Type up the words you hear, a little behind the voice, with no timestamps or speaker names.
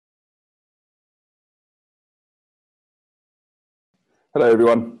Hello,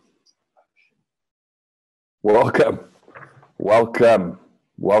 everyone. Welcome, welcome,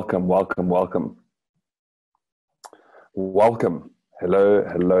 welcome, welcome, welcome. Welcome. Hello,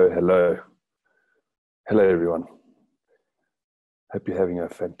 hello, hello. Hello, everyone. Hope you're having a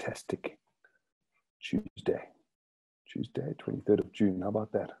fantastic Tuesday. Tuesday, 23rd of June. How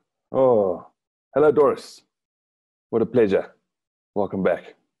about that? Oh, hello, Doris. What a pleasure. Welcome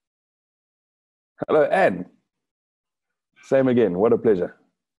back. Hello, Anne. Same again. What a pleasure.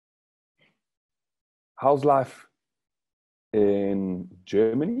 How's life in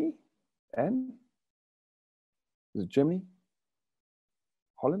Germany? Anne? Is it Germany?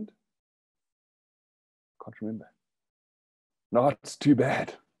 Holland? Can't remember. No, it's too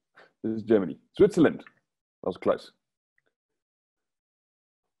bad. This is Germany. Switzerland. That was close.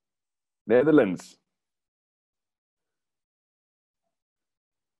 Netherlands.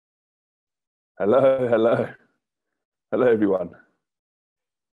 Hello, hello. Hello, everyone.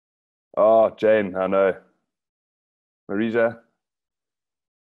 Oh, Jane, I know. Marija.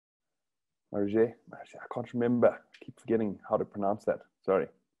 Marija? I can't remember. I keep forgetting how to pronounce that. Sorry.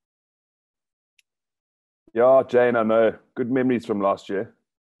 Yeah, Jane, I know. Good memories from last year.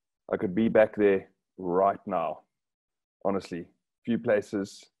 I could be back there right now. Honestly. Few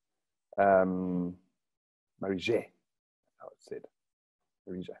places. Marija. That's how it's said.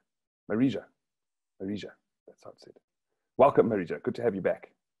 Marija. Marija. Marija. That's how it's said. Welcome, Marija. Good to have you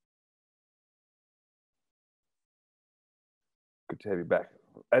back. Good to have you back.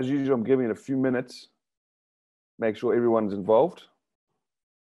 As usual, I'm giving it a few minutes. Make sure everyone's involved.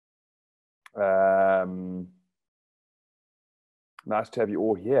 Nice to have you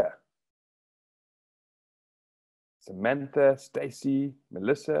all here. Samantha, Stacy,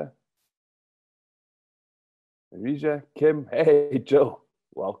 Melissa, Marija, Kim. Hey, Jill.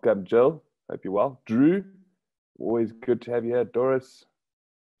 Welcome, Jill. Hope you're well. Drew, always good to have you here. Doris,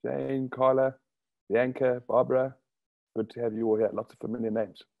 Jane, Carla, Bianca, Barbara. Good to have you all here. Lots of familiar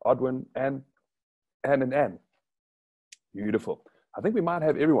names. Odwin, Anne, and Anne. Beautiful. I think we might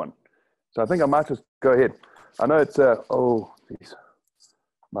have everyone. So I think I might just go ahead. I know it's, oh, geez.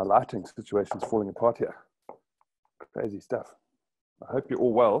 My lighting situation is falling apart here. Crazy stuff. I hope you're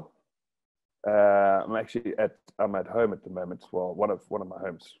all well. I'm at home at the moment. Well, one of my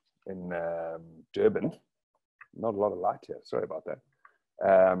homes in Durban. Not a lot of light here. Sorry about that.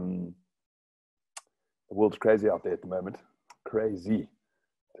 The world's crazy out there at the moment. Crazy.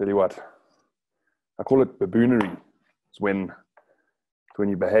 Tell you what, I call it baboonery. It's when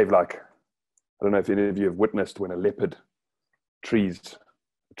you behave like, I don't know if any of you have witnessed when a leopard trees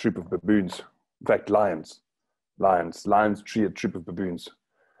a troop of baboons. In fact, lions tree a troop of baboons.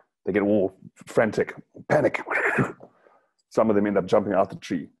 They get all frantic, panic. Some of them end up jumping out the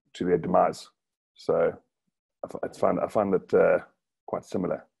tree to their demise. So I find that quite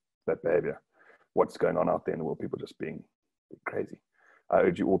similar, that behavior. What's going on out there in the world, people just being crazy. I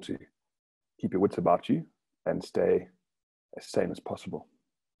urge you all to keep your wits about you and stay as sane as possible.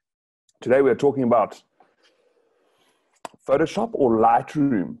 Today we're talking about Photoshop or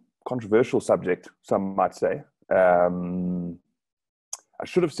Lightroom. Controversial subject, some might say. I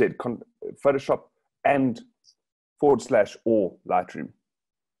should have said Photoshop and / or Lightroom.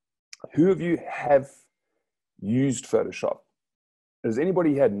 Who of you have used Photoshop? Has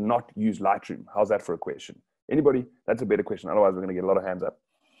anybody had not used Lightroom? How's that for a question? Anybody? That's a better question. Otherwise, we're going to get a lot of hands up.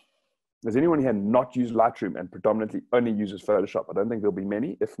 Has anyone here not used Lightroom and predominantly only uses Photoshop? I don't think there'll be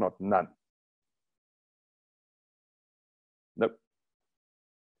many, if not none. Nope.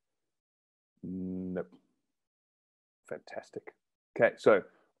 Nope. Fantastic. Okay, so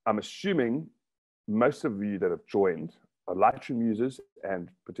I'm assuming most of you that have joined are Lightroom users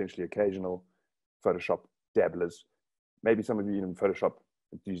and potentially occasional Photoshop dabblers. Maybe some of you even Photoshop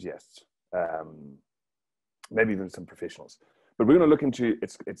enthusiasts, maybe even some professionals. But we're going to look into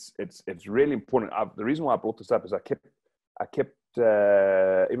it's really important. The reason why I brought this up is I kept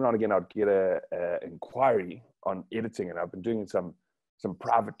every now and again I'd get a inquiry on editing, and I've been doing some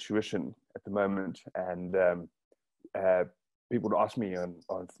private tuition at the moment, and people would ask me on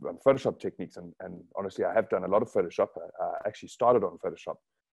Photoshop techniques, and honestly, I have done a lot of Photoshop. I actually started on Photoshop.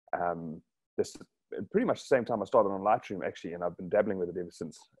 This pretty much the same time I started on Lightroom, actually, and I've been dabbling with it ever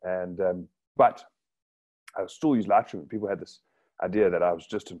since. And but I still use Lightroom. People had this idea that I was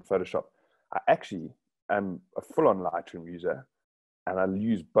just in Photoshop. I actually am a full-on Lightroom user, and I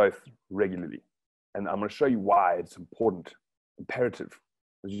use both regularly. And I'm going to show you why it's important, imperative,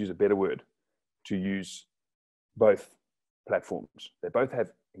 let's use a better word, to use both platforms. They both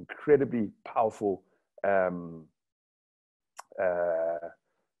have incredibly powerful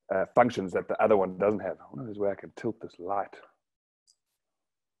functions that the other one doesn't have. I wonder if there's a way I can tilt this light.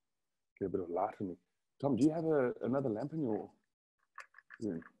 Get a bit of light on me. Tom, do you have another lamp in your room?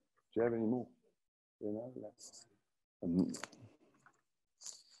 Do you have any more? You know,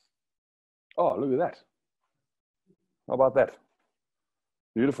 oh, look at that. How about that?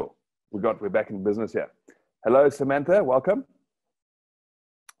 Beautiful. We're back in business here. Hello, Samantha. Welcome.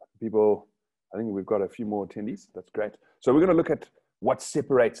 People, I think we've got a few more attendees. That's great. So we're going to look at what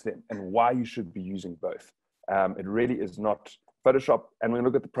separates them and why you should be using both. It really is not Photoshop, and we're going to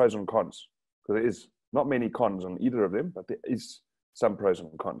look at the pros and cons, because there is not many cons on either of them, but there is some pros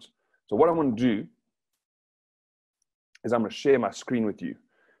and cons. So what I'm going to do is I'm going to share my screen with you,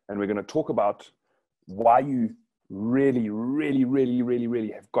 and we're going to talk about why you really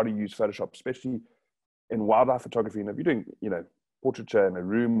have got to use Photoshop, especially in wildlife photography. And if you're doing, portraiture in a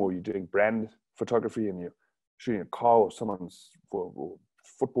room, or you're doing brand photography and you're shooting a car or someone's or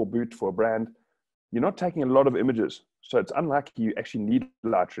football boot for a brand, you're not taking a lot of images. So it's unlikely you actually need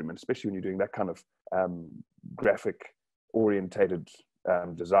Lightroom, and especially when you're doing that kind of graphic orientated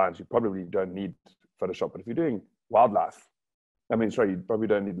designs, you probably don't need Photoshop. But if you're doing wildlife, you probably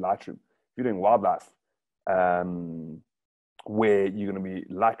don't need Lightroom. If you're doing wildlife, where you're going to be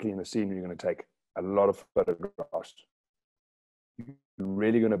likely in a scene, you're going to take a lot of photographs, you're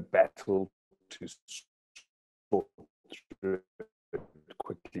really going to battle to sort through it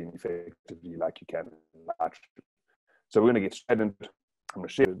quickly and effectively like you can in Lightroom. So we're going to get straight into, I'm going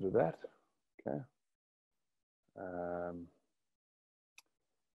to share with that. Okay.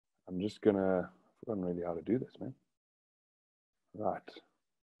 I'm just going to, I've forgotten really how to do this, man. Right.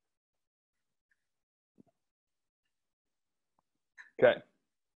 Okay.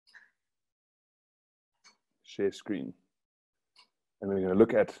 Share screen. And we're going to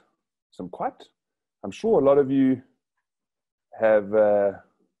look at some quite, I'm sure a lot of you have, there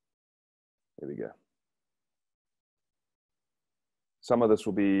we go. Some of this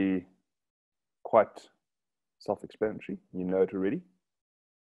will be quite self-explanatory. You know it already.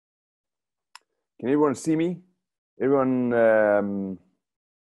 Can everyone see me? Everyone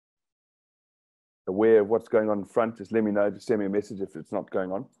aware of what's going on in front? Just let me know. Just send me a message if it's not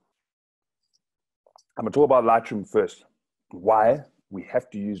going on. I'm going to talk about Lightroom first, why we have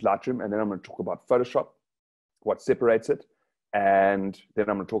to use Lightroom, and then I'm going to talk about Photoshop, what separates it, and then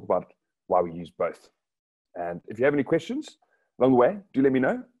I'm going to talk about why we use both. And if you have any questions along the way, do let me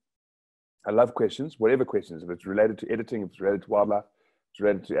know. I love questions, whatever questions. If it's related to editing, if it's related to wildlife, if it's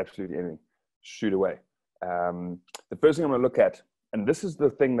related to absolutely anything, shoot away. The first thing I'm going to look at, and this is the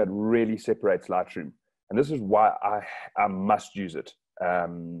thing that really separates Lightroom, and this is why I must use it,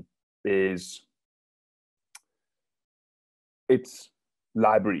 is its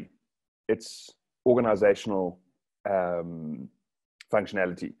library, its organizational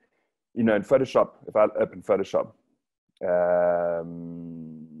functionality. In Photoshop, if I open Photoshop,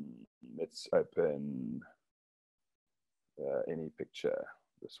 let's open any picture,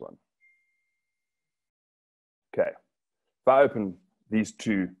 this one. Okay, if I open these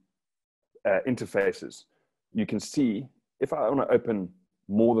two interfaces, you can see if I want to open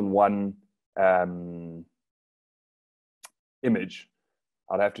more than one image,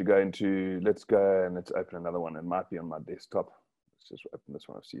 I'd have to go into, let's open another one. It might be on my desktop. Let's just open this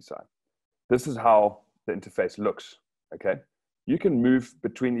one of Seaside. This is how the interface looks, okay? You can move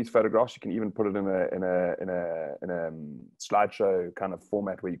between these photographs. You can even put it in a slideshow kind of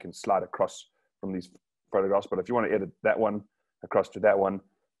format where you can slide across from these photographs. But if you want to edit that one across to that one,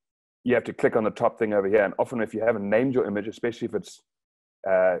 you have to click on the top thing over here. And often if you haven't named your image, especially if it's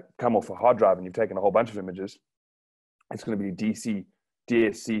come off a hard drive and you've taken a whole bunch of images, it's going to be DSC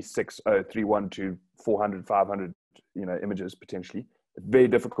 6031 to 400, 500, images potentially. It's very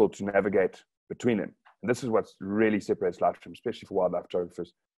difficult to navigate between them. And this is what really separates Lightroom, especially for wildlife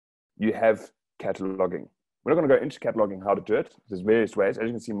photographers. You have cataloging. We're not going to go into cataloging how to do it. There's various ways. As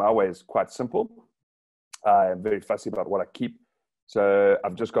you can see, my way is quite simple. I'm very fussy about what I keep. So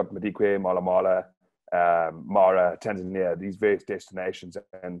I've just got Madikwe, Mala Mala, Mara, Tanzania, these various destinations,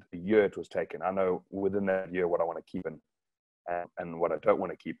 and the year it was taken. I know within that year what I want to keep and what I don't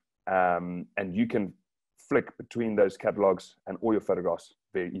want to keep. And you can flick between those catalogs and all your photographs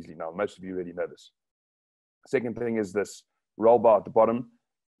very easily. Now, most of you already know this. Second thing is this roll bar at the bottom.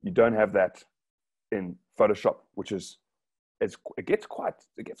 You don't have that in Photoshop, which is, it gets quite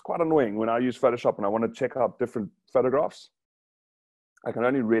annoying when I use Photoshop and I want to check out different photographs. I can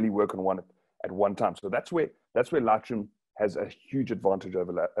only really work on one at one time. So that's where Lightroom has a huge advantage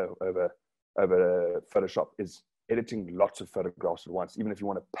over Photoshop, is editing lots of photographs at once. Even if you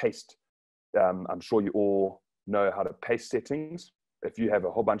want to paste, I'm sure you all know how to paste settings. If you have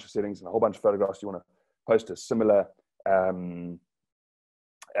a whole bunch of settings and a whole bunch of photographs, you want to post a similar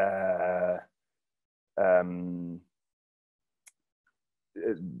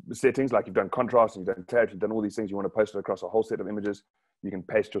settings, like you've done contrast and you've done clarity, you've done all these things, you want to post it across a whole set of images, you can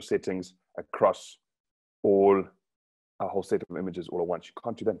paste your settings across a whole set of images all at once. You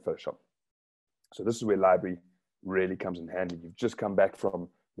can't do that in Photoshop. So this is where library really comes in handy. You've just come back from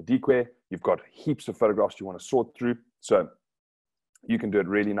the Danckwerts, you've got heaps of photographs you want to sort through. So you can do it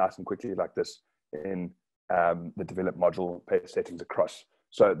really nice and quickly like this in the develop module, paste settings across.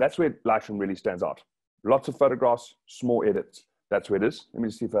 So that's where Lightroom really stands out. Lots of photographs, small edits. That's where it is. Let me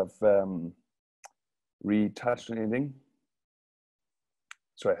just see if I've retouched anything.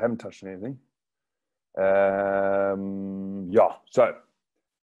 Sorry, I haven't touched anything. Yeah, so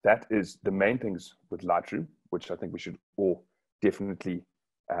that is the main things with Lightroom, which I think we should all definitely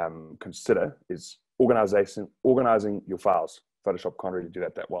consider, is organizing your files. Photoshop can't really do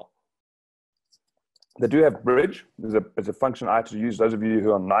that well. They do have Bridge. There's a function I had to use. Those of you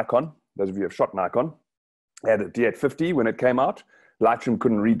who are on Nikon, those of you who have shot Nikon, I had a D850 when it came out. Lightroom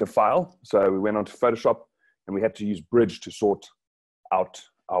couldn't read the file, so we went on to Photoshop and we had to use Bridge to sort out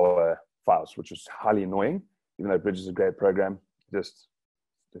our files, which was highly annoying. Even though Bridge is a great program, it's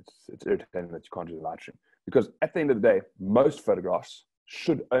irritating that you can't do Lightroom. Because at the end of the day, most photographs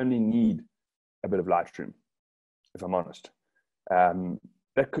should only need a bit of Lightroom, if I'm honest. You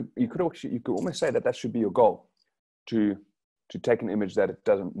could almost say that should be your goal, to take an image that it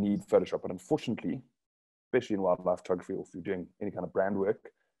doesn't need Photoshop. But unfortunately, especially in wildlife photography, or if you're doing any kind of brand work,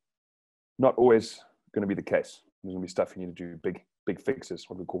 not always going to be the case. There's going to be stuff you need to do big fixes,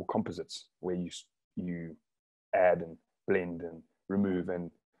 what we call composites, where you add and blend and remove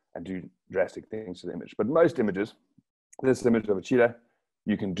and do drastic things to the image. But most images, this image of a cheetah,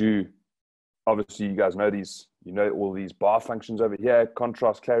 you can do, obviously you guys know these, you know all these bar functions over here,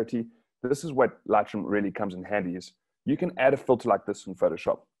 contrast, clarity. This is what Lightroom really comes in handy, is you can add a filter like this in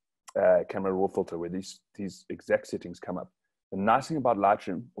Photoshop, camera raw filter, where these exact settings come up. The nice thing about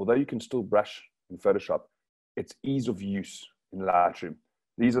Lightroom, although you can still brush in Photoshop, it's ease of use in Lightroom.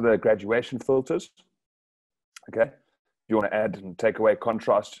 These are the graduation filters. Okay, if you want to add and take away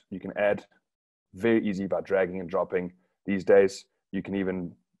contrast, you can add very easy by dragging and dropping. These days, you can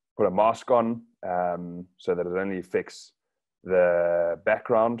even put a mask on so that it only affects the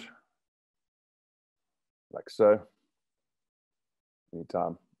background, like so.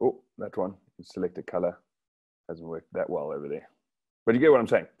 Anytime. Oh, that one. You select a color. Hasn't worked that well over there. But you get what I'm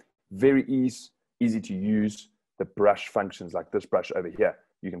saying. Very easy to use. The brush functions, like this brush over here,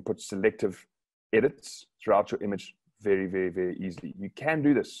 you can put selective edits throughout your image very, very, very easily. You can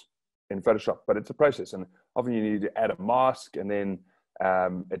do this in Photoshop, but it's a process, and often you need to add a mask, and then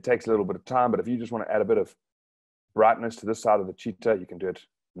it takes a little bit of time. But if you just want to add a bit of brightness to this side of the cheetah, you can do it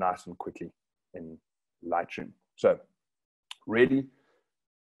nice and quickly in Lightroom. So really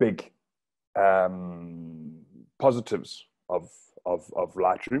big positives of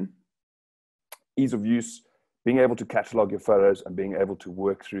Lightroom: ease of use, being able to catalog your photos and being able to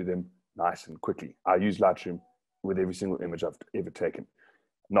work through them nice and quickly. I use Lightroom with every single image I've ever taken,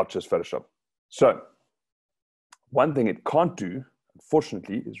 not just Photoshop. So one thing it can't do,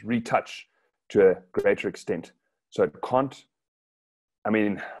 unfortunately, is retouch to a greater extent. So it can't, I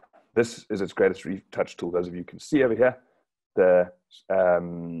mean, this is its greatest retouch tool. Those of you can see over here, the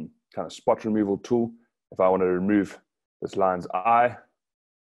kind of spot removal tool. If I want to remove this lion's eye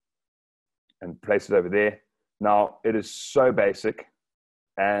and place it over there. Now, it is so basic,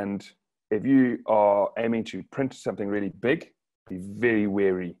 and if you are aiming to print something really big, be very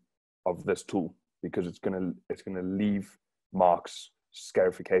wary of this tool, because it's gonna leave marks,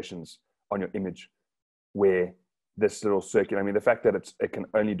 scarifications on your image where this little circular, I mean, the fact that it can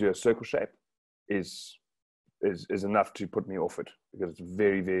only do a circle shape is enough to put me off it, because it's a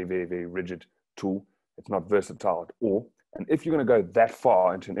very, very, very, very rigid tool. It's not versatile at all. And if you're going to go that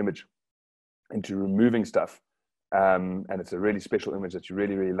far into an image, into removing stuff, and it's a really special image that you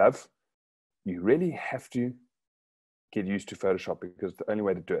really, really love, you really have to get used to Photoshop, because it's the only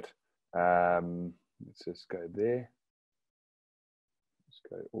way to do it. Let's just go there. Let's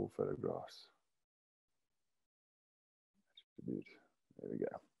go all photographs. There we go.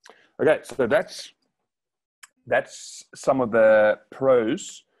 Okay, so that's some of the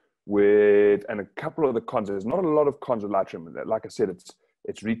pros with, and a couple of the cons. There's not a lot of cons with Lightroom. Like I said,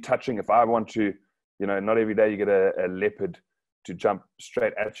 it's retouching. If I want to, you know, not every day you get a leopard to jump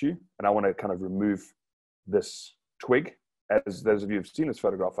straight at you, and I want to kind of remove this twig. As those of you who've seen this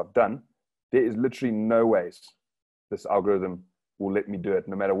photograph I've done, there is literally no ways this algorithm will let me do it.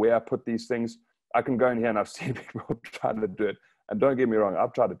 No matter where I put these things, I can go in here, and I've seen people try to do it. And don't get me wrong,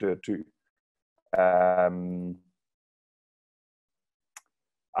 I've tried to do it too.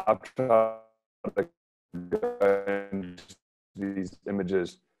 I've tried to go into these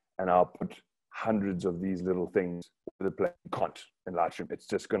images and I'll put hundreds of these little things over the place. You can't in Lightroom. It's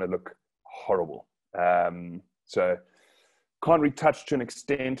just going to look horrible. So can't retouch to an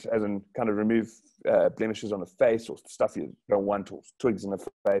extent, as in kind of remove blemishes on the face or stuff you don't want, or twigs in the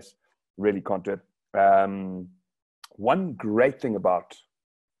face. Really can't do it. One great thing about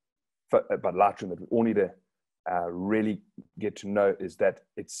Lightroom that we all need to really get to know is that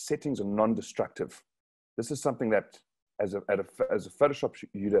its settings are non-destructive. This is something that as a Photoshop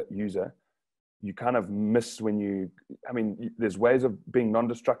user, you kind of miss when you, I mean, there's ways of being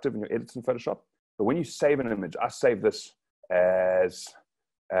non-destructive in your edits in Photoshop, but when you save an image, I save this as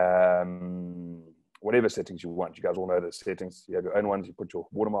whatever settings you want. You guys all know the settings. You have your own ones, you put your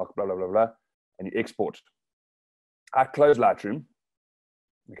watermark, blah, blah, blah, blah, and you export. I close Lightroom,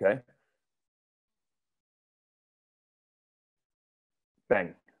 okay?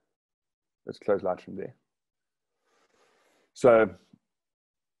 Bang. Let's close Lightroom there. So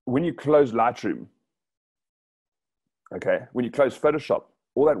when you close Lightroom, okay, when you close Photoshop,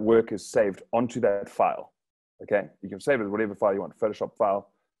 all that work is saved onto that file, okay? You can save it as whatever file you want, Photoshop file,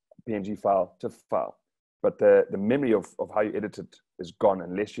 PNG file, TIFF file. But the memory of how you edit it is gone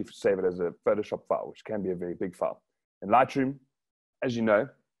unless you save it as a Photoshop file, which can be a very big file. In Lightroom, as you know,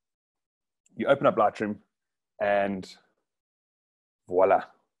 you open up Lightroom and voila.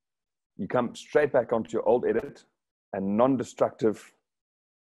 You come straight back onto your old edit and non-destructive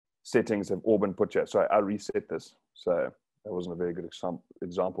settings have all been put here. So I reset this. So that wasn't a very good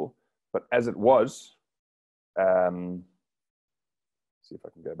example. But as it was, see if I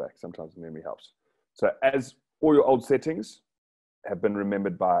can go back. Sometimes the memory helps. So as all your old settings have been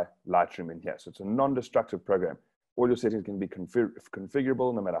remembered by Lightroom in here. So it's a non-destructive program. All your settings can be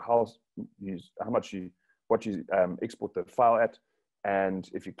configurable no matter what you export the file at. And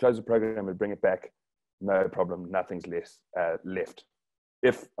if you close the program and bring it back, no problem, nothing's left.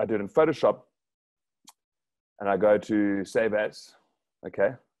 If I do it in Photoshop and I go to save as,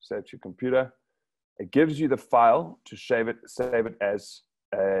 okay, save to your computer, it gives you the file to save it as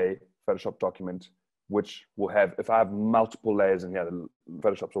a Photoshop document, which will have, if I have multiple layers in here,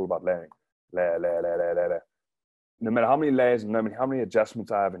 Photoshop's all about layering, layer. No matter how many layers and no matter how many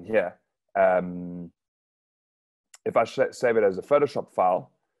adjustments I have in here, if I save it as a Photoshop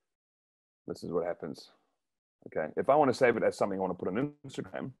file, this is what happens. Okay, if I want to save it as something I want to put on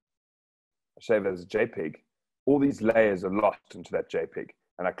Instagram, I save it as a JPEG, all these layers are lost into that JPEG.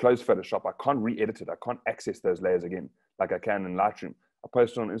 And I close Photoshop, I can't re-edit it. I can't access those layers again like I can in Lightroom. I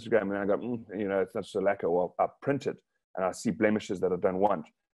post it on Instagram and then I go, you know, it's not so lacquer. Well, I print it and I see blemishes that I don't want.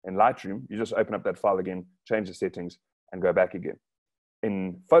 In Lightroom, you just open up that file again, change the settings and go back again.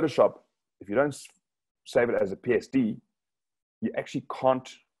 In Photoshop, if you don't save it as a PSD, you actually can't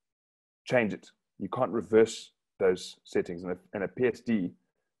change it. You can't reverse those settings. And a PSD,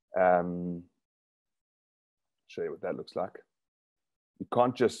 show you what that looks like. You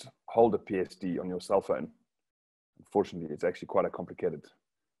can't just hold a PSD on your cell phone. Unfortunately, it's actually quite a complicated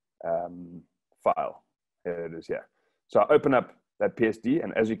file. Here it is here. So I open up that PSD,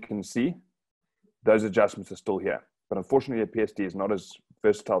 and as you can see, those adjustments are still here. But unfortunately, a PSD is not as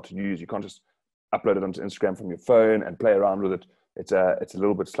versatile to use. You can't just upload it onto Instagram from your phone and play around with it. It's a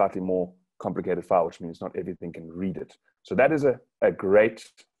little bit slightly more complicated file, which means not everything can read it. So that is a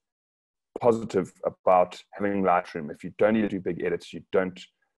great positive about having Lightroom. If you don't need to do big edits, you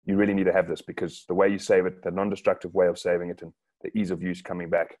really need to have this, because the way you save it, the non-destructive way of saving it, and the ease of use coming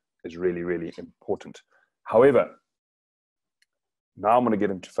back is really, really important. However, now I'm going to get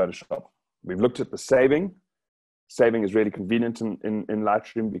into Photoshop. We've looked at the saving. Saving is really convenient in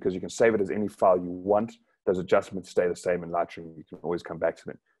Lightroom because you can save it as any file you want. Those adjustments stay the same in Lightroom. You can always come back to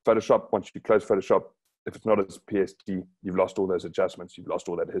them. Photoshop, once you close Photoshop, if it's not as PSD, you've lost all those adjustments. You've lost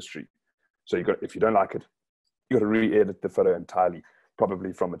all that history. So if you don't like it, you got to re-edit the photo entirely,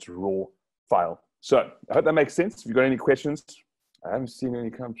 probably from its raw file. So I hope that makes sense. If you've got any questions, I haven't seen any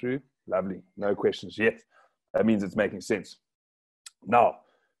come through. Lovely. No questions yet. That means it's making sense. Now,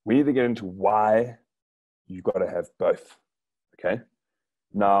 we need to get into why you've got to have both. Okay.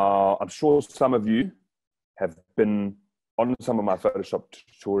 Now, I'm sure some of you have been on some of my Photoshop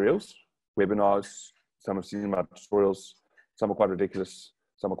tutorials, webinars. Some have seen my tutorials. Some are quite ridiculous.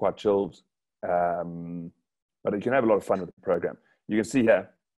 Some are quite chilled. But you can have a lot of fun with the program. You can see here,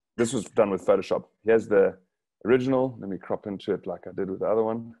 this was done with Photoshop. Here's the original. Let me crop into it like I did with the other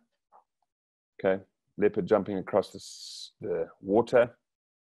one. Okay. Leopard jumping across the water.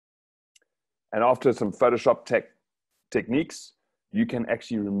 And after some Photoshop techniques, you can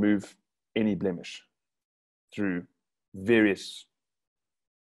actually remove any blemish through various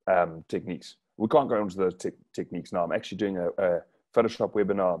techniques. We can't go into those techniques now. I'm actually doing a Photoshop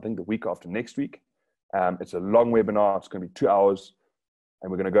webinar, I think the week after next week. It's a long webinar. It's going to be 2 hours, and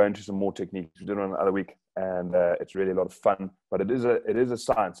we're going to go into some more techniques. We did it on another week, and it's really a lot of fun. But it is a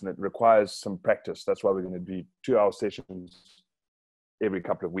science, and it requires some practice. That's why we're going to do 2-hour sessions every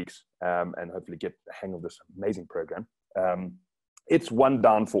couple of weeks, and hopefully get the hang of this amazing program. It's one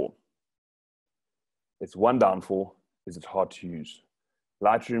downfall. It's hard to use.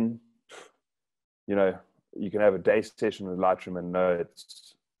 Lightroom, you know, you can have a day session with Lightroom and know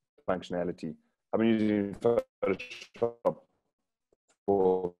its functionality. I've been using Photoshop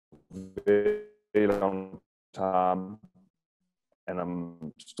for a very long time, and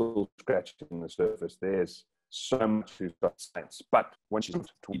I'm still scratching the surface. There's so much to science, but once you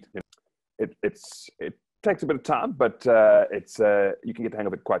tweet, it takes a bit of time, but you can get the hang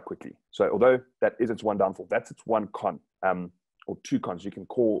of it quite quickly. So although that is its one downfall, that's its one con, or two cons. You can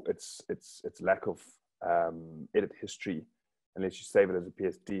call its lack of edit history, unless you save it as a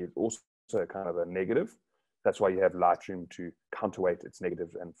PSD. It's also kind of a negative. That's why you have Lightroom to counterweight its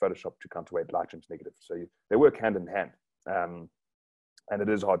negative and Photoshop to counterweight Lightroom's negative. So they work hand in hand, and it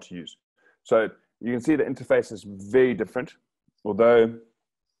is hard to use. So you can see the interface is very different. Although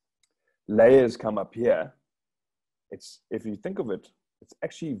layers come up here, if you think of it, it's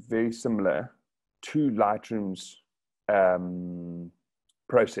actually very similar to Lightroom's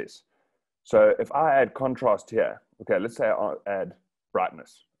process. So if I add contrast here, okay, let's say I add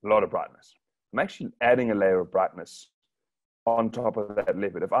brightness, a lot of brightness. I'm actually adding a layer of brightness on top of that layer.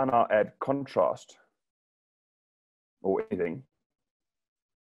 But if I now add contrast or anything,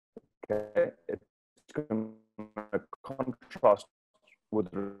 okay, it's going to contrast with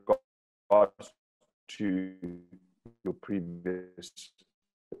regards to your previous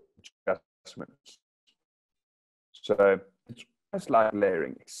adjustments. So it's just like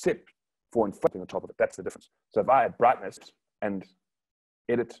layering, except for inflecting on top of it. That's the difference. So if I add brightness and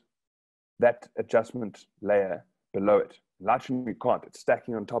edit that adjustment layer below it, Lightroom you can't. It's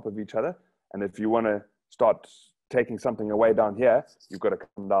stacking on top of each other. And if you want to start taking something away down here, you've got to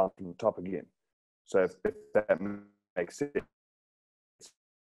come down from the top again. So if that makes sense.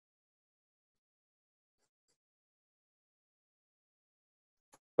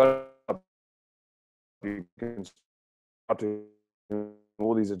 But you can start doing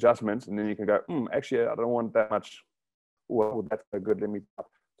all these adjustments, and then you can go, actually, I don't want that much. Well, that's so good. Let me.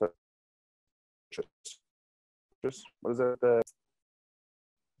 Just what is it? What's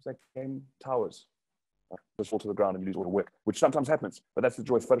that game? Towers. Just fall to the ground and lose all the work, which sometimes happens. But that's the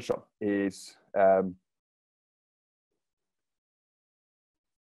joy of Photoshop. Is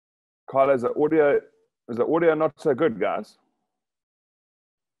Carla, is the audio not so good, guys?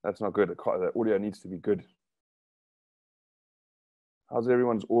 That's not good. The audio needs to be good. How's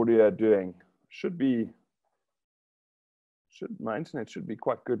everyone's audio doing? My internet should be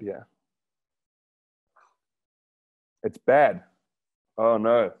quite good here. It's bad. Oh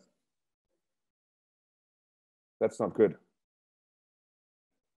no. That's not good.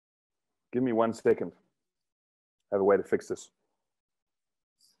 Give me 1 second. I have a way to fix this.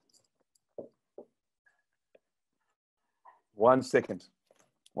 1 second.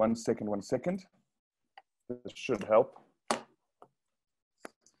 1 second, 1 second. This should help.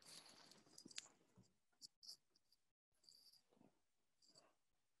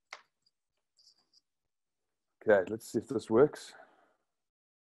 Okay, let's see if this works.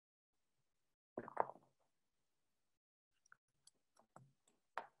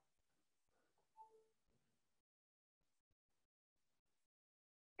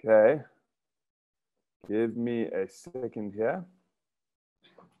 Okay, give me a second here.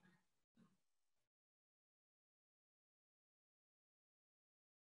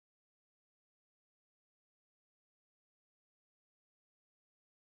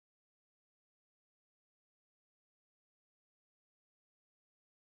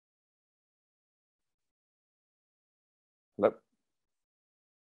 Hello.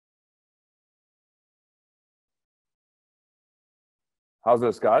 How's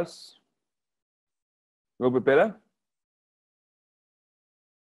this, guys? A little bit better?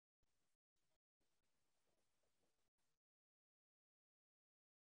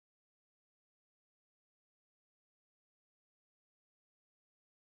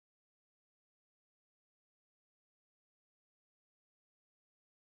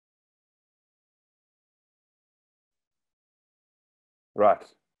 Right.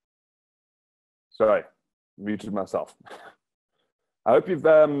 Sorry, muted myself. I hope you've,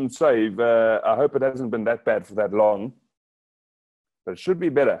 I hope it hasn't been that bad for that long, but it should be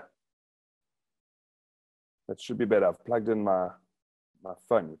better. It should be better. I've plugged in my my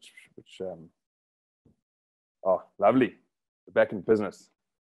phone, oh, lovely. We're back in business.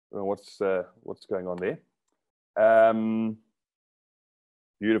 I don't know what's going on there.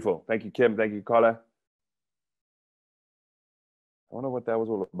 Beautiful. Thank you, Kim. Thank you, Carla. I wonder what that was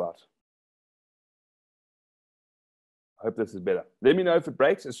all about. I hope this is better. Let me know if it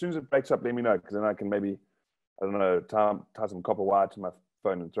breaks. As soon as it breaks up, let me know, because then I can maybe, I don't know, tie some copper wire to my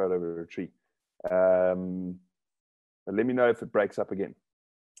phone and throw it over a tree. But let me know if it breaks up again.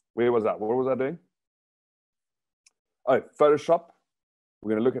 Where was I? What was I doing? Oh, Photoshop.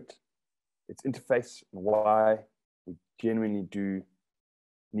 We're going to look at its interface and why we genuinely do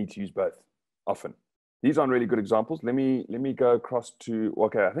need to use both often. These aren't really good examples. Let me go across to,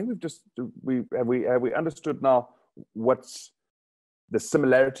 okay, I think have we understood now what's the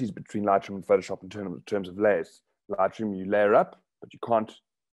similarities between Lightroom and Photoshop in terms of layers. Lightroom, you layer up, but you can't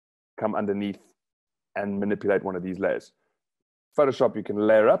come underneath and manipulate one of these layers. Photoshop, you can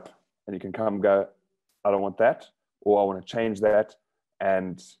layer up and you can come and go, I don't want that, or I want to change that,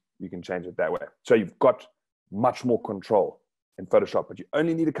 and you can change it that way. So you've got much more control in Photoshop, but you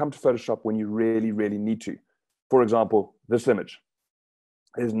only need to come to Photoshop when you really, really need to. For example, this image.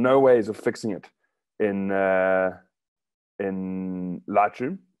 There's no ways of fixing it in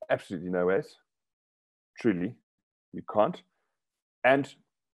Lightroom. Absolutely no ways. Truly, you can't. And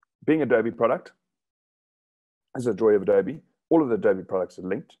being Adobe product, this is a joy of Adobe. All of the Adobe products are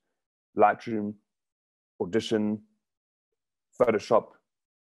linked. Lightroom, Audition, Photoshop,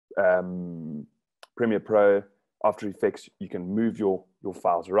 Premiere Pro, After Effects, you can move your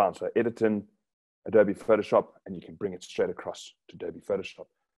files around. So edit in Adobe Photoshop, and you can bring it straight across to Adobe Photoshop.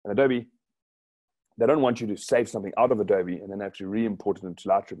 And Adobe, they don't want you to save something out of Adobe and then actually re-import it into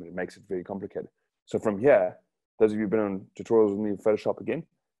Lightroom, and it makes it very complicated. So from here, those of you who've been on tutorials with me in Photoshop again,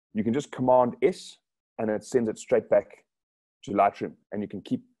 you can just Command S, and it sends it straight back to Lightroom, and you can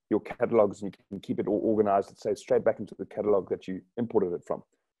keep your catalogs and you can keep it all organized. It saves straight back into the catalog that you imported it from.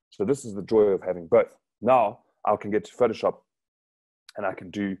 So this is the joy of having both. Now I can get to Photoshop and I can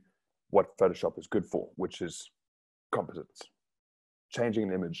do what Photoshop is good for, which is composites, changing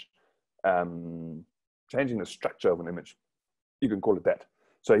an image, changing the structure of an image. You can call it that.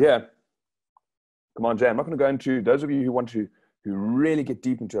 So here, Command J. I'm not going to go into, those of you who really get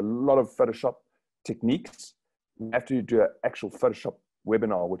deep into a lot of Photoshop techniques, you have to do an actual Photoshop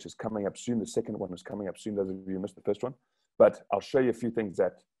webinar, which is coming up soon. The second one is coming up soon, those of you who missed the first one. But I'll show you a few things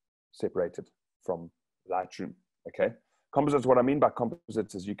that separate it from Lightroom, okay? Composites, what I mean by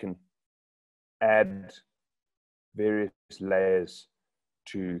composites is you can add various layers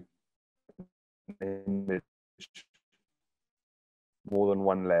to an image, more than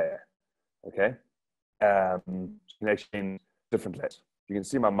one layer, okay? You can actually different layers. You can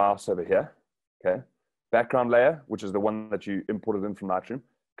see my mouse over here, okay? Background layer, which is the one that you imported in from Lightroom.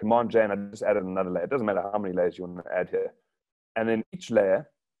 Command J, and I just added another layer. It doesn't matter how many layers you want to add here. And then each layer,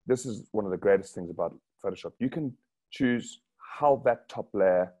 this is one of the greatest things about Photoshop. You can choose how that top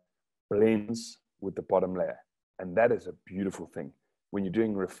layer blends with the bottom layer. And that is a beautiful thing. When you're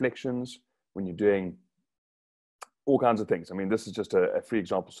doing reflections, when you're doing all kinds of things. I mean, this is just a free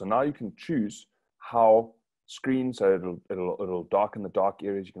example. So now you can choose how screen, so it'll darken the dark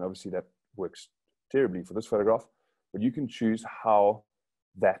areas. You can obviously, that works terribly for this photograph, but you can choose how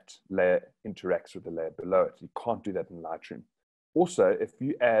that layer interacts with the layer below it. You can't do that in Lightroom. Also, if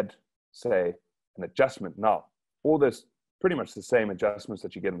you add, say, an adjustment now, all this, pretty much the same adjustments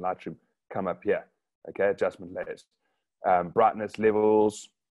that you get in Lightroom come up here, okay? Adjustment layers, brightness levels.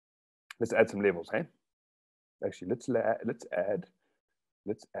 Let's add some levels, hey? Actually, let's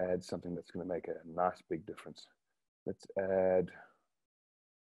add something that's going to make a nice big difference. Let's add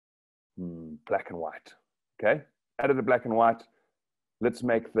black and white, okay? Added the black and white. Let's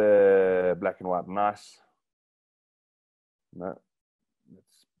make the black and white nice. No,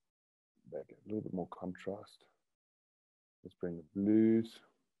 let's make it a little bit more contrast. Let's bring the blues.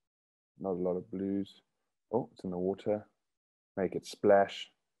 Not a lot of blues. Oh, it's in the water. Make it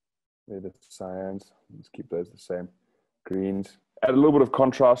splash. Maybe the cyans. Let's keep those the same. Greens. Add a little bit of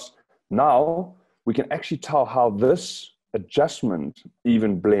contrast. Now we can actually tell how this adjustment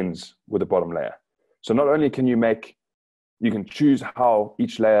even blends with the bottom layer. So not only can you can choose how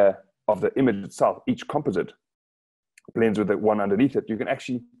each layer of the image itself, each composite, blends with the one underneath it. You can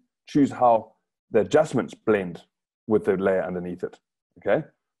actually choose how the adjustments blend with the layer underneath it, okay?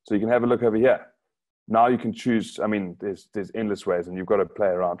 So you can have a look over here. Now you can choose, I mean, there's endless ways, and you've got to play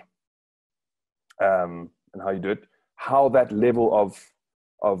around and how you do it. How that level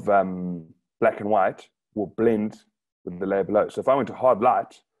of black and white will blend with the layer below. So if I went to hard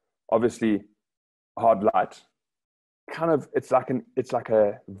light, obviously hard light it's like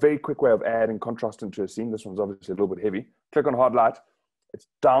a very quick way of adding contrast into a scene. This one's obviously a little bit heavy. Click on hard light. It's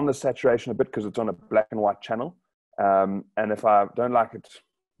down the saturation a bit because it's on a black and white channel. And if I don't like it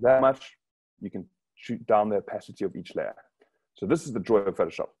that much, you can shoot down the opacity of each layer. So this is the joy of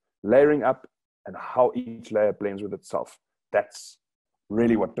Photoshop. Layering up and how each layer blends with itself. That's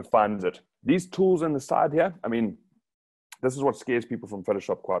really what defines it. These tools on the side here, I mean, this is what scares people from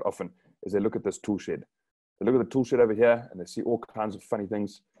Photoshop quite often, is they look at this tool shed. They look at the tool shed over here and they see all kinds of funny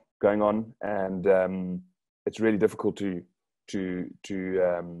things going on. And it's really difficult to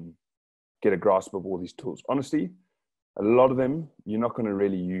get a grasp of all these tools. Honestly, a lot of them you're not going to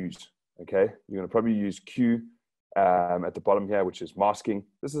really use, okay? You're going to probably use Q at the bottom here, which is masking.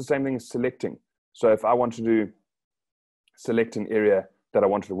 This is the same thing as selecting. So if I want to select an area that I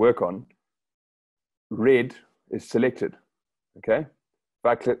wanted to work on, red is selected, okay? If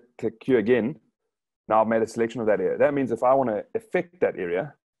I click Q again, now I've made a selection of that area. That means if I want to affect that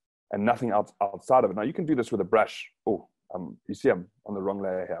area and nothing else outside of it. Now you can do this with a brush. Oh, you see I'm on the wrong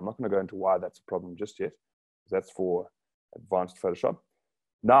layer here. I'm not going to go into why that's a problem just yet. That's for advanced Photoshop.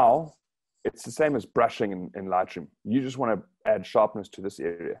 Now, it's the same as brushing in Lightroom. You just want to add sharpness to this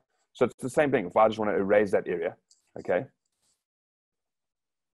area. So it's the same thing. If I just want to erase that area, okay?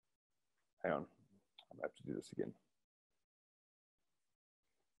 Hang on. I'm going to have to do this again.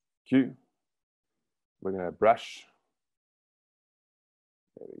 Q. We're going to brush.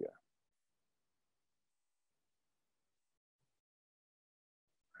 There we go.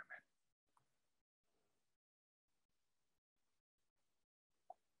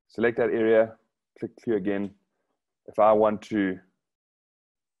 Select that area, click Q again. If I want to,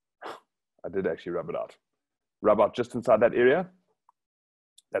 I did actually rub it out. Rub out just inside that area.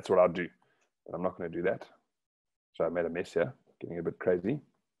 That's what I'll do. But I'm not going to do that. So I made a mess here, getting a bit crazy.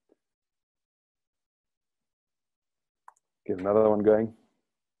 Get another one going.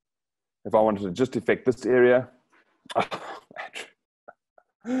 If I wanted to just affect this area,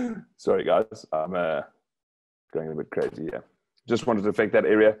 sorry guys, I'm going a bit crazy here. Just wanted to affect that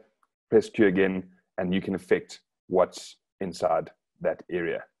area, press Q again, and you can affect what's inside that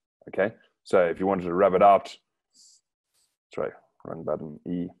area, okay? So if you wanted to rub it out, sorry, wrong button,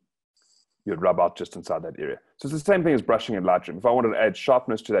 E, you'd rub out just inside that area. So it's the same thing as brushing in Lightroom. If I wanted to add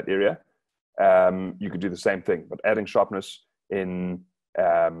sharpness to that area, you could do the same thing, but adding sharpness in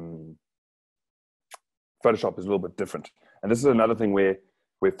Photoshop is a little bit different. And this is another thing where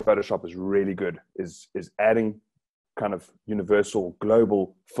Photoshop is really good, is adding kind of universal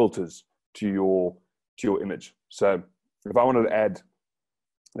global filters to your image. So if I wanted to add,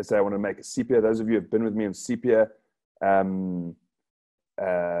 let's say I want to make a sepia, those of you who have been with me in sepia tutorials,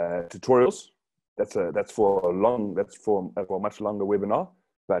 that's for a much longer webinar,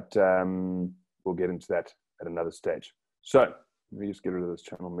 but we'll get into that at another stage. So let me just get rid of this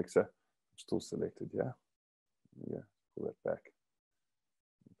channel mixer. I'm still selected, yeah. Pull that back,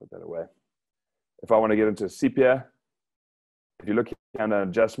 put that away. If I want to get into sepia, if you look under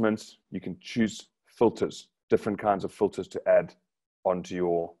adjustments, you can choose filters, different kinds of filters to add onto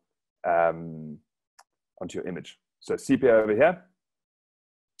your image. So sepia over here,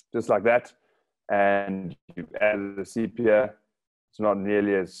 just like that. And you've added a sepia. It's not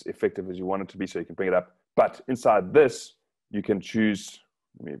nearly as effective as you want it to be, so you can bring it up. But inside this, you can choose,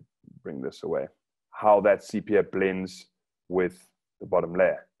 let me bring this away, how that sepia blends with the bottom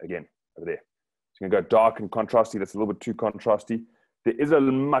layer, again, over there. You can go dark and contrasty. That's a little bit too contrasty. There is a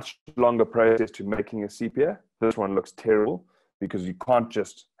much longer process to making a sepia. This one looks terrible because you can't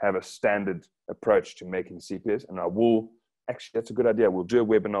just have a standard approach to making sepias. And I will, actually, that's a good idea. We'll do a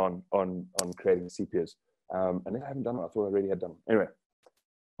webinar on creating sepias. And I haven't done it. I thought I already had done it. Anyway,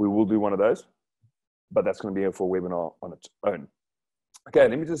 we will do one of those, but that's going to be for a webinar on its own. Okay,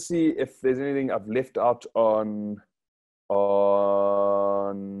 let me just see if there's anything I've left out on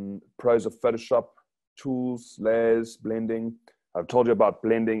pros of Photoshop, tools, layers, blending. I've told you about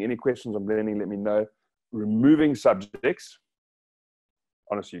blending. Any questions on blending, let me know. Removing subjects.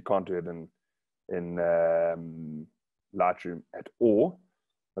 Honestly, you can't do it in Lightroom at all.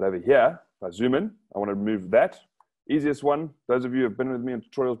 But over here, if I zoom in, I want to remove that. Easiest one, those of you who have been with me in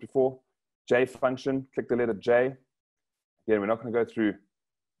tutorials before, J function, click the letter J. Again, we're not going to go through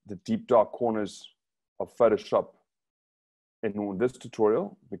the deep dark corners of Photoshop in this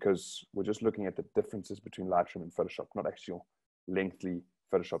tutorial because we're just looking at the differences between Lightroom and Photoshop, not actual lengthy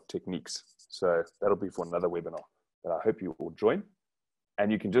Photoshop techniques. So that'll be for another webinar that I hope you will join.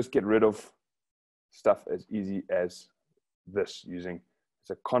 And you can just get rid of stuff as easy as this using it's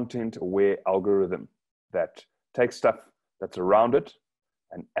a content aware algorithm that takes stuff that's around it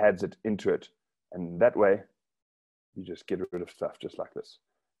and adds it into it. And that way you just get rid of stuff just like this.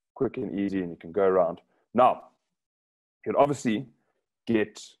 Quick and easy, and you can go around. Now, you can obviously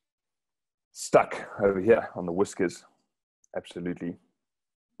get stuck over here on the whiskers. Absolutely.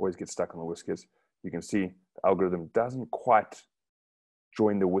 Always get stuck on the whiskers. You can see the algorithm doesn't quite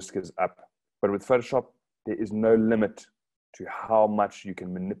join the whiskers up. But with Photoshop, there is no limit to how much you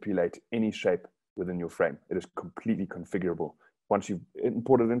can manipulate any shape within your frame. It is completely configurable. Once you've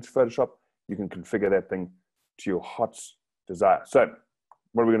imported it into Photoshop, you can configure that thing to your heart's desire. So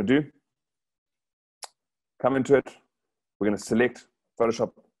what are we going to do? Come into it. We're going to select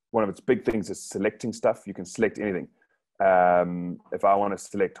Photoshop. One of its big things is selecting stuff. You can select anything. If I want to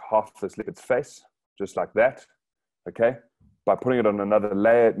select half this leopard's face, just like that, okay? By putting it on another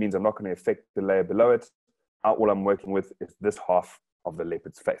layer, it means I'm not going to affect the layer below it. All I'm working with is this half of the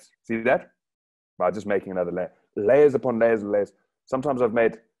leopard's face. See that? By just making another layer. Layers upon layers and layers. Sometimes I've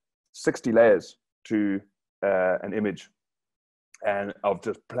made 60 layers to an image, and of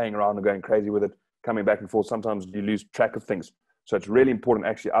just playing around and going crazy with it, coming back and forth. Sometimes you lose track of things. So it's really important,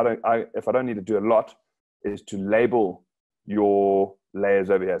 actually, if I don't need to do a lot, is to label your layers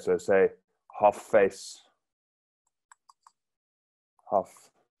over here. So say half face,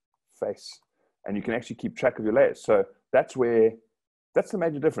 and you can actually keep track of your layers. So that's the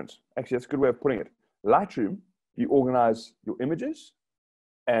major difference. Actually, that's a good way of putting it. Lightroom, you organize your images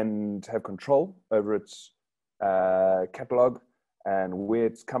and have control over its catalog and where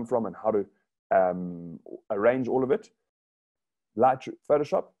it's come from and how to arrange all of it. Lightroom,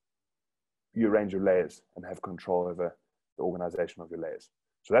 Photoshop, you arrange your layers and have control over the organization of your layers.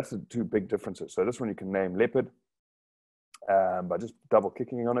 So that's the two big differences. So this one you can name leopard by just double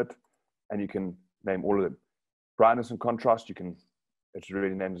clicking on it, and you can name all of them. Brightness and contrast, it's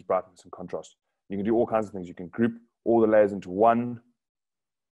really named as brightness and contrast. You can do all kinds of things. You can group all the layers into one.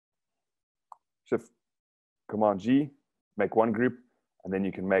 Shift Command G, make one group, and then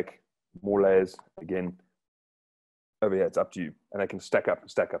you can make more layers again. Over here, it's up to you, and they can stack up,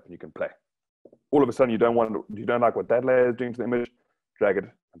 and you can play. All of a sudden, you don't like what that layer is doing to the image, drag it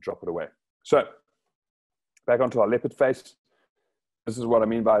and drop it away. So, back onto our leopard face. This is what I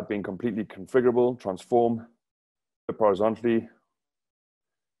mean by it being completely configurable. Transform, flip horizontally,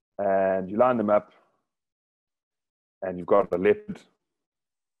 and you line them up, and you've got a leopard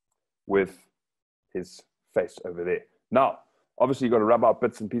with his face over there. Now, obviously, you've got to rub out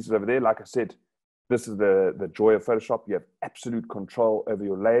bits and pieces over there. Like I said, this is the joy of Photoshop. You have absolute control over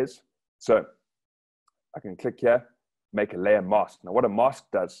your layers. So I can click here, make a layer mask. Now what a mask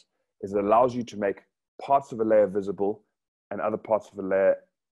does is it allows you to make parts of a layer visible and other parts of a layer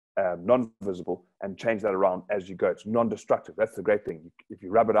non-visible, and change that around as you go. It's non-destructive. That's the great thing. If you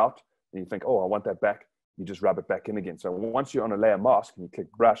rub it out and you think, oh, I want that back, you just rub it back in again. So once you're on a layer mask and you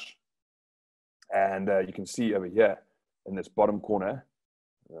click brush, and you can see over here in this bottom corner,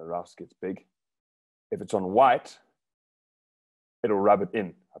 the mouse gets big. If it's on white, it'll rub it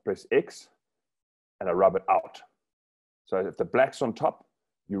in. I press X and I rub it out. So if the black's on top,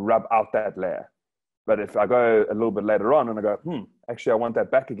 you rub out that layer. But if I go a little bit later on and I go, actually I want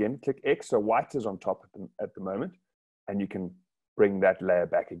that back again, click X, so white is on top at the moment, and you can bring that layer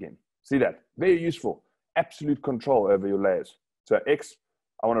back again. See that? Very useful. Absolute control over your layers. So X,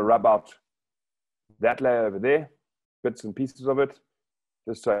 I want to rub out that layer over there, bits and pieces of it,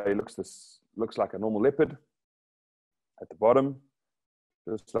 just so it looks like a normal leopard at the bottom,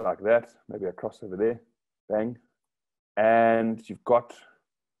 just like that. Maybe a cross over there, bang. And you've got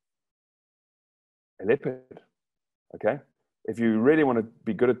a leopard, okay? If you really want to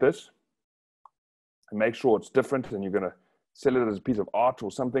be good at this and make sure it's different and you're going to sell it as a piece of art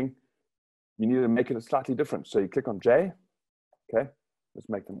or something, you need to make it slightly different. So you click on J, okay? Let's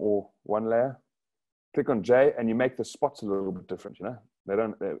make them all one layer. Click on J and you make the spots a little bit different, you know?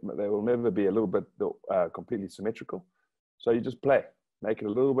 They will never be a little bit completely symmetrical. So you just play, make it a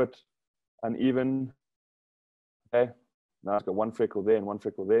little bit uneven. Okay, now it's got one freckle there and one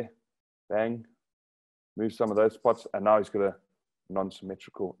freckle there. Bang, move some of those spots, and now he's got a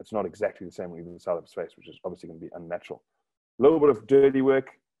non-symmetrical. It's not exactly the same on either side of his face, which is obviously going to be unnatural. A little bit of dirty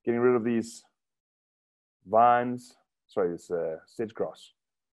work, getting rid of these vines. Sorry, this sedge grass.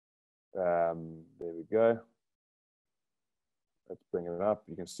 There we go. Let's bring it up.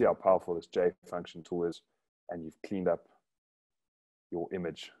 You can see how powerful this J function tool is, and you've cleaned up your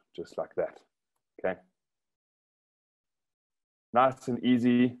image just like that. Okay. Nice and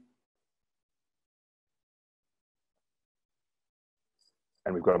easy.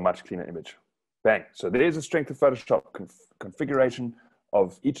 And we've got a much cleaner image. Bang. So there's the strength of Photoshop. Configuration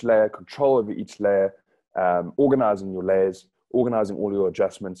of each layer, control over each layer, organizing your layers, organizing all your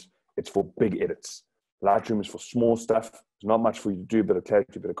adjustments. It's for big edits. Lightroom is for small stuff. There's not much for you to do, a bit of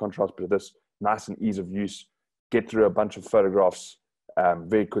clarity, a bit of contrast, but this nice and ease of use. Get through a bunch of photographs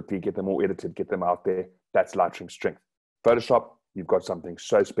very quickly, get them all edited, get them out there. That's Lightroom's strength. Photoshop, you've got something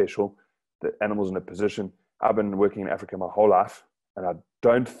so special. The animal's in a position. I've been working in Africa my whole life, and I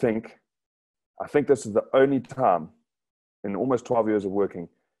think this is the only time in almost 12 years of working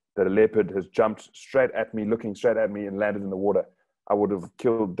that a leopard has jumped straight at me, looking straight at me, and landed in the water. I would have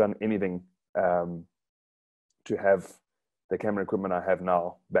done anything to have the camera equipment I have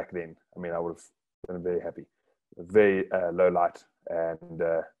now back then. I mean, I would have been very happy. Very low light and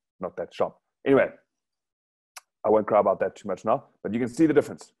not that sharp. Anyway, I won't cry about that too much now, but you can see the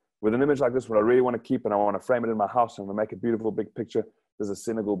difference. With an image like this, what I really want to keep, and I want to frame it in my house, and I'm going to make a beautiful big picture. There's a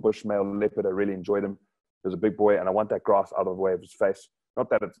Senegal bushmale leopard. I really enjoyed him. There's a big boy, and I want that grass out of the way of his face. Not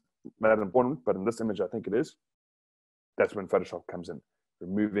that it's that important, but in this image, I think it is. That's when Photoshop comes in.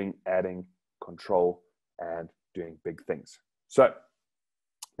 Removing, adding, control, and doing big things. So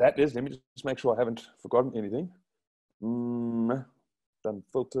that is, let me just make sure I haven't forgotten anything. Done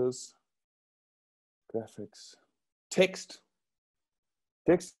filters, graphics, text.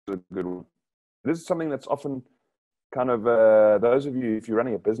 Text is a good one. This is something that's often kind of, those of you, if you're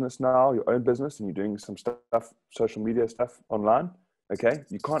running a business now, your own business, and you're doing some stuff, social media stuff online, okay,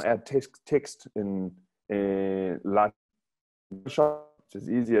 you can't add text in Lightroom. It's as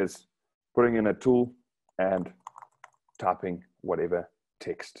easy as putting in a tool and typing whatever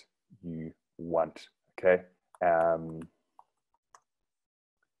text you want, okay? How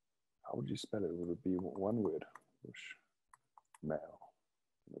would you spell it? Would it be one word? Bushmale.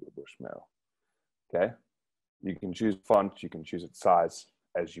 Bushmale. Okay? You can choose font, you can choose its size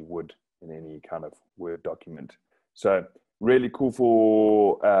as you would in any kind of Word document. So really cool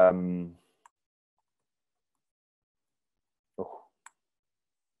for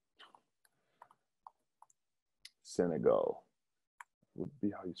Senegal. Would be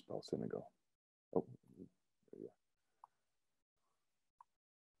how you spell Senegal. Oh,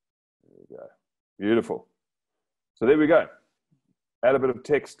 there we go. Beautiful. So there we go. Add a bit of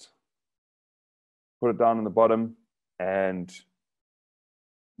text, put it down in the bottom, and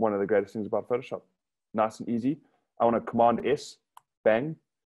one of the greatest things about Photoshop. Nice and easy. I want to Command S, bang.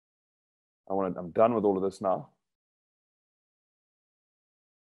 I'm done with all of this now.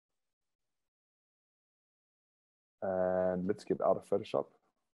 And let's get out of Photoshop.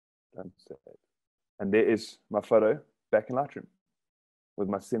 And there is my photo back in Lightroom with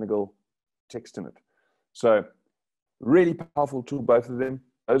my Senegal text in it. So really powerful tool, both of them.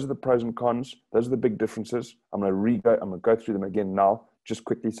 Those are the pros and cons. Those are the big differences. I'm going to go through them again now, just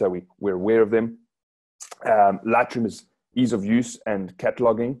quickly, so we're aware of them. Lightroom is ease of use and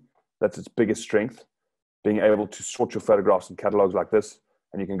cataloging. That's its biggest strength. Being able to sort your photographs and catalogs like this.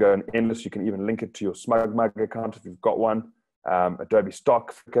 And you can go in endless. You can even link it to your SmugMug account if you've got one. Adobe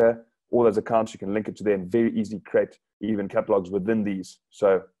Stock, Flickr, all those accounts, you can link it to there and very easily create even catalogs within these.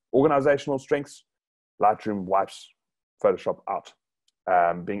 So organizational strengths, Lightroom wipes Photoshop out.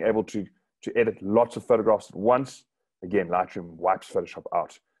 Being able to edit lots of photographs at once, again, Lightroom wipes Photoshop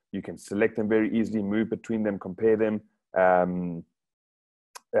out. You can select them very easily, move between them, compare them,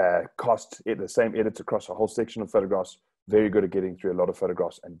 cast the same edits across a whole section of photographs. Very good at getting through a lot of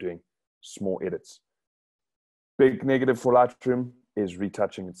photographs and doing small edits. Big negative for Lightroom is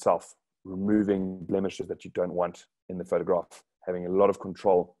retouching itself, removing blemishes that you don't want in the photograph, having a lot of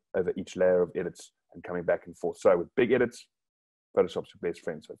control over each layer of edits and coming back and forth. So with big edits, Photoshop's your best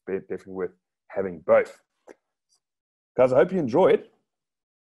friend. So it's definitely worth having both. Guys, I hope you enjoyed.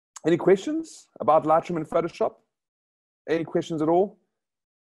 Any questions about Lightroom and Photoshop? Any questions at all?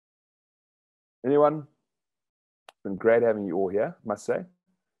 Anyone? It's been great having you all here, I must say.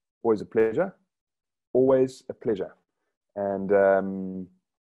 Always a pleasure. Always a pleasure. And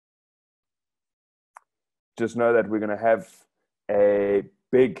just know that we're going to have a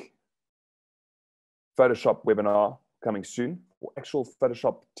big Photoshop webinar coming soon, or actual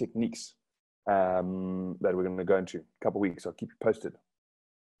Photoshop techniques that we're going to go into in a couple of weeks. I'll keep you posted.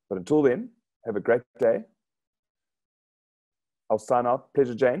 But until then, have a great day. I'll sign out.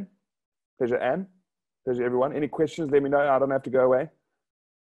 Pleasure, Jane. Pleasure, Anne. Pleasure, everyone. Any questions, let me know. I don't have to go away.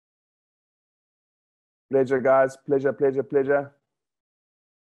 Pleasure, guys. Pleasure, pleasure, pleasure.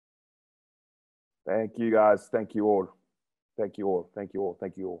 Thank you, guys. Thank you all. Thank you all. Thank you all.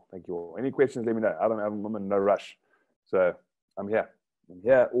 Thank you all. Thank you all. Any questions, let me know. I'm in no rush. So I'm here. I'm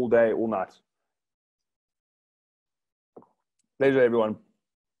here all day, all night. Pleasure, everyone.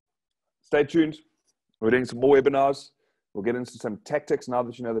 Stay tuned. We're doing some more webinars. We'll get into some tactics now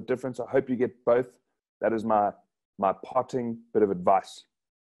that you know the difference. I hope you get both. That is my parting bit of advice.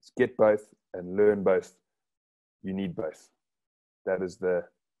 Let's get both. and learn both, you need both. That is the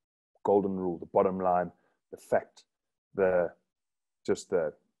golden rule, the bottom line, the fact, just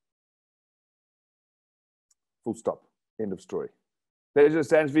the full stop, end of story. Pleasure,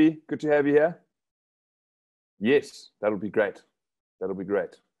 Sanjvi. Good to have you here. Yes, that'll be great. That'll be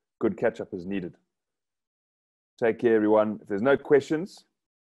great. Good catch up is needed. Take care, everyone. If there's no questions,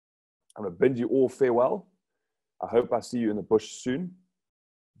 I'm going to bid you all farewell. I hope I see you in the bush soon,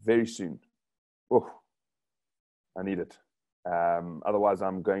 very soon. Oh, I need it. Otherwise,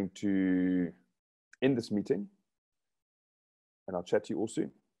 I'm going to end this meeting, and I'll chat to you all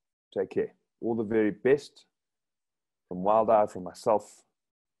soon. Take care. All the very best from Wild Eye, from myself.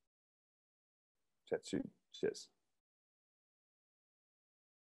 Chat soon. Cheers.